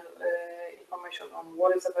records and information on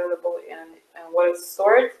what is available and what is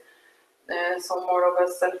stored. So more or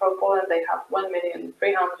less Central Poland, they have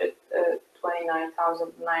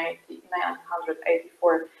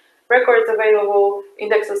 1,329,984 records available,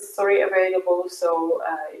 indexes, available. So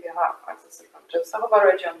if you have access from Częstochowa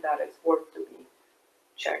region, that is worth to be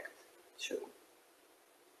checked too.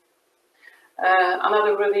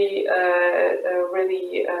 Another really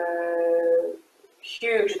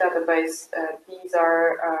huge database. These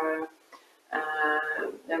are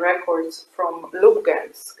the records from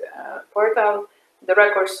Lubgensk portal, the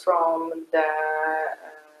records from the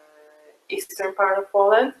eastern part of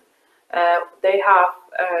Poland. They have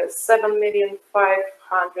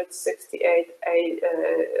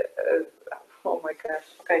 7,568,000. Oh my gosh!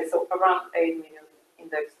 Okay, so around 8 million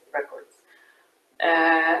indexed records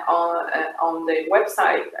on the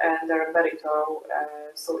website, and they're very thorough.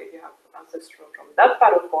 So if you have ancestry from that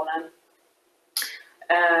part of Poland,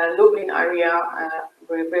 Lublin area,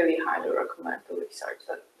 we really highly recommend to research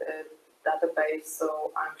that database.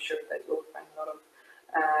 So I'm sure that you'll find a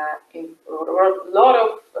lot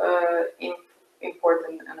of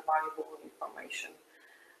important and valuable information.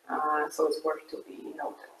 So it's worth to be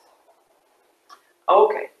noted.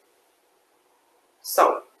 Okay.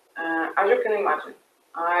 So as you can imagine,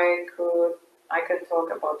 I can talk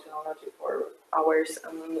about genealogy for hours,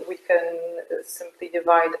 and we can simply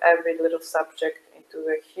divide every little subject into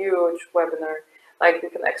a huge webinar. Like we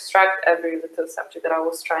can extract every little subject that I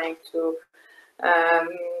was trying to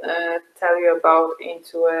tell you about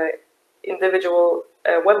into a individual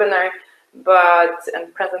webinar,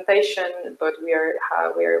 and presentation. But we are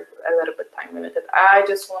a little bit time limited. I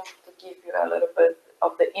just wanted to give you a little bit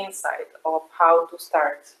of the insight of how to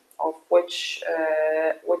start, of which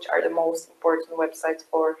are the most important websites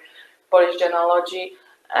for Polish genealogy,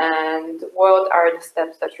 and what are the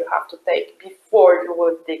steps that you have to take before you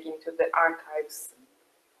will dig into the archives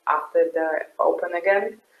after they're open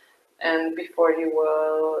again, and before you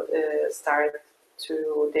will start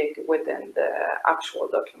to dig within the actual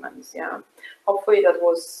documents. Yeah, hopefully that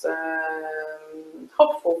was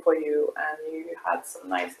helpful for you, and you had some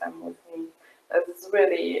nice time with me. It's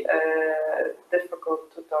really difficult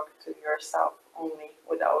to talk to yourself only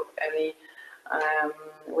without any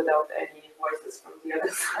voices from the other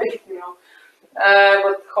side, you know.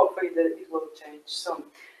 But hopefully that it will change soon.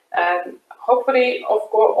 Hopefully, of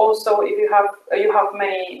course, also if you have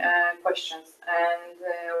many questions, and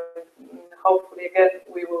hopefully again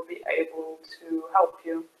we will be able to help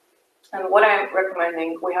you. And what I'm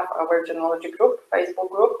recommending, we have our genealogy group, Facebook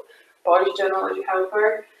group, Polish Genealogy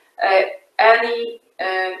Helper. Any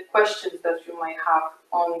questions that you might have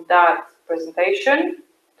on that presentation,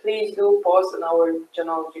 please do post in our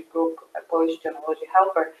genealogy group, Polish Genealogy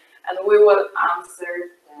Helper, and we will answer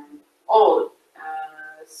them all.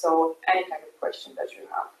 So any kind of question that you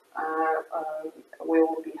have, we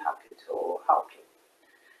will be happy to help you.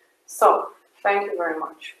 So thank you very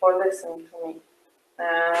much for listening to me,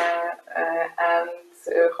 and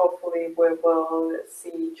hopefully we will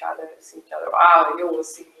see each other. Wow, you will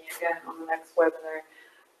see me again on the next webinar.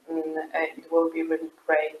 It will be really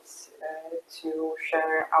great to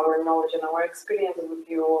share our knowledge and our experience with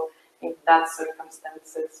you in that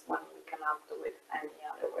circumstances when we cannot do it any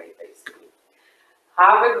other way, basically.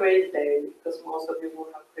 Have a great day, because most of you will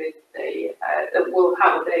have a great day. Will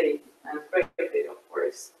have a day, and a great day, of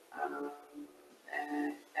course,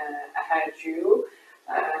 ahead you.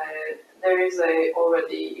 There is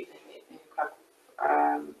already evening in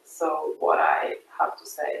Kraków. So what I have to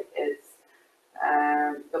say is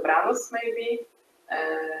dobranoc, maybe.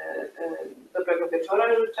 Dobrego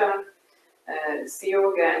wieczora życzę. See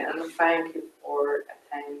you again, and thank you for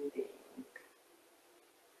attending.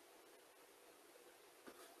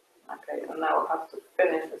 Okay, and now I have to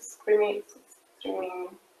finish the streaming.